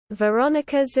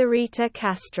Verónica Zurita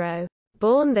Castro,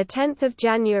 born 10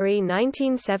 January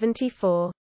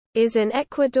 1974, is an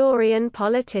Ecuadorian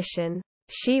politician.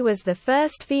 She was the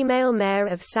first female mayor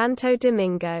of Santo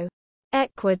Domingo,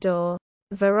 Ecuador.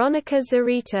 Verónica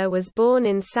Zurita was born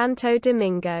in Santo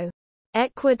Domingo,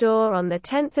 Ecuador on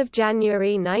 10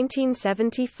 January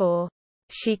 1974.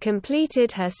 She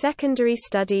completed her secondary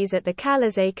studies at the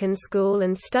Calazacón School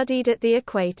and studied at the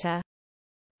Equator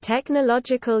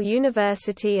Technological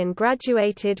University and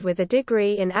graduated with a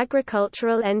degree in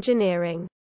agricultural engineering.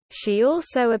 She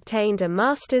also obtained a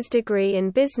master's degree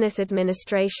in business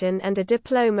administration and a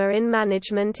diploma in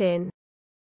management in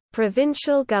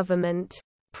provincial government.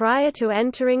 Prior to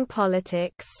entering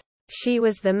politics, she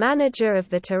was the manager of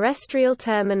the Terrestrial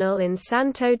Terminal in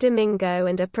Santo Domingo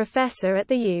and a professor at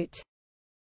the UT.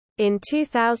 In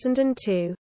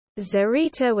 2002,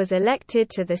 Zurita was elected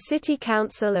to the City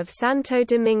Council of Santo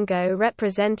Domingo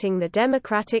representing the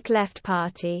Democratic Left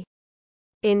Party.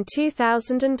 In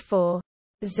 2004,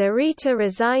 Zurita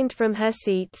resigned from her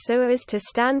seat so as to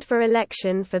stand for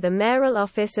election for the mayoral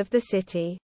office of the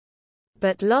city,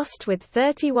 but lost with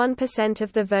 31%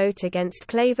 of the vote against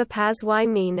Kléber Paz y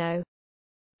Miño,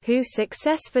 who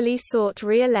successfully sought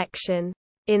re-election.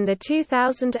 In the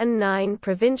 2009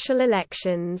 provincial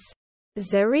elections,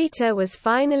 Zurita was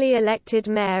finally elected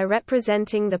mayor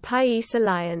representing the País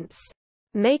Alliance,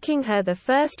 making her the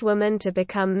first woman to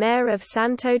become mayor of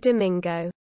Santo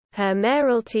Domingo. Her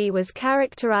mayoralty was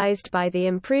characterized by the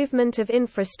improvement of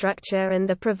infrastructure and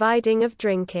the providing of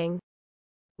drinking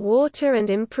water and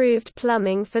improved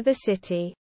plumbing for the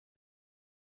city.